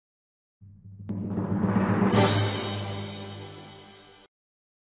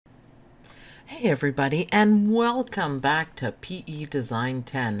Hey everybody, and welcome back to PE Design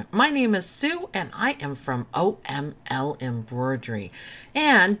 10. My name is Sue and I am from OML Embroidery.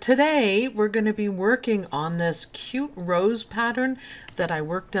 And today we're going to be working on this cute rose pattern that I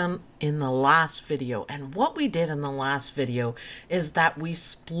worked on in the last video. And what we did in the last video is that we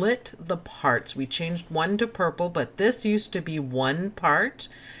split the parts. We changed one to purple, but this used to be one part.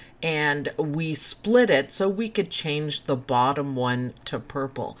 And we split it so we could change the bottom one to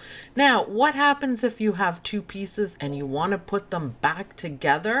purple. Now, what happens if you have two pieces and you want to put them back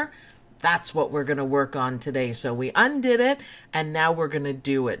together? That's what we're going to work on today. So we undid it and now we're going to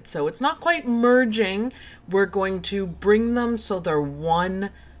do it. So it's not quite merging. We're going to bring them so they're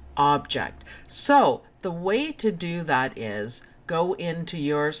one object. So the way to do that is go into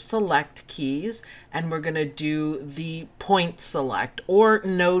your select keys and we're going to do the point select, or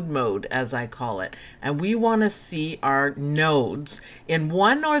node mode as I call it. And we want to see our nodes in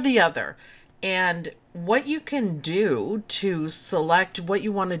one or the other. And what you can do to select what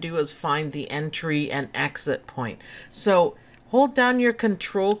you want to do is find the entry and exit point. So hold down your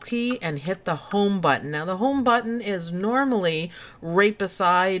control key and hit the home button. Now the home button is normally right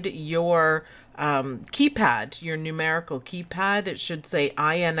beside your keypad, your numerical keypad. It should say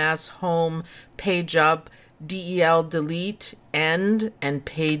INS, home, page up, DEL, delete, end, and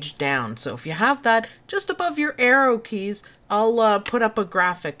page down. So if you have that just above your arrow keys, I'll put up a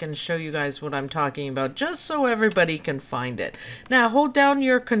graphic and show you guys what I'm talking about, just so everybody can find it. Now hold down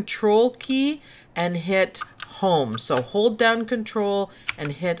your control key and hit home. So hold down control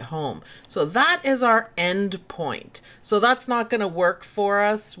and hit home. So that is our end point. So that's not going to work for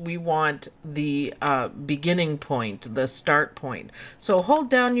us. We want the beginning point, the start point. So hold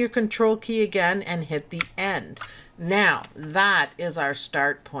down your control key again and hit the end. Now that is our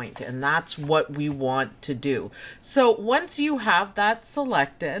start point, and that's what we want to do. So once you have that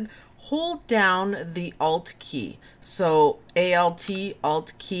selected, hold down the Alt key. So ALT,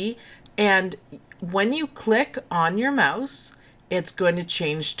 Alt key, and when you click on your mouse, it's going to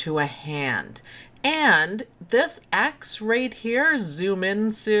change to a hand. And this X right here, zoom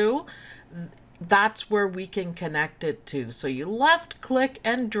in, Sue, that's where we can connect it to. So you left click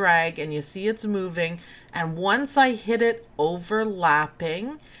and drag and you see it's moving. And once I hit it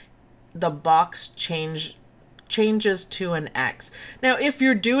overlapping, the box changes to an X. Now, if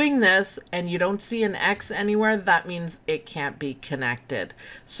you're doing this and you don't see an X anywhere, that means it can't be connected.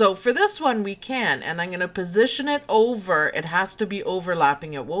 So for this one, we can, and I'm going to position it over. It has to be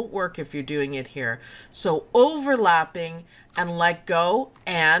overlapping. It won't work if you're doing it here. So overlapping and let go,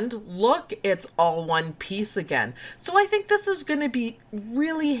 and look, it's all one piece again. So I think this is going to be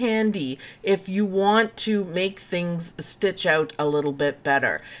really handy if you want to make things stitch out a little bit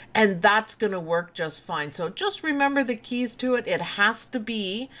better, and that's going to work just fine. So just remember the keys to it. It has to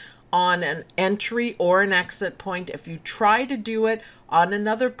be on an entry or an exit point. If you try to do it on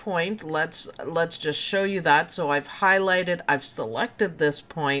another point, let's just show you that. So I've highlighted, I've selected this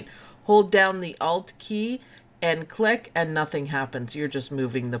point, hold down the Alt key and click, and nothing happens. You're just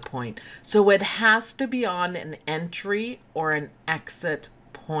moving the point. So it has to be on an entry or an exit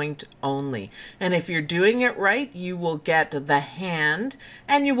point only. And if you're doing it right, you will get the hand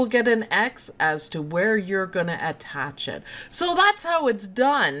and you will get an X as to where you're going to attach it. So that's how it's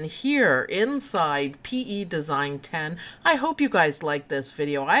done here inside PE Design 10. I hope you guys like this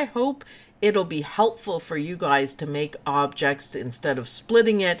video. I hope it'll be helpful for you guys to make objects. Instead of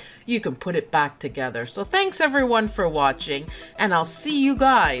splitting it, you can put it back together. So thanks everyone for watching, and I'll see you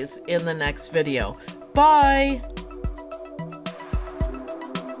guys in the next video. Bye!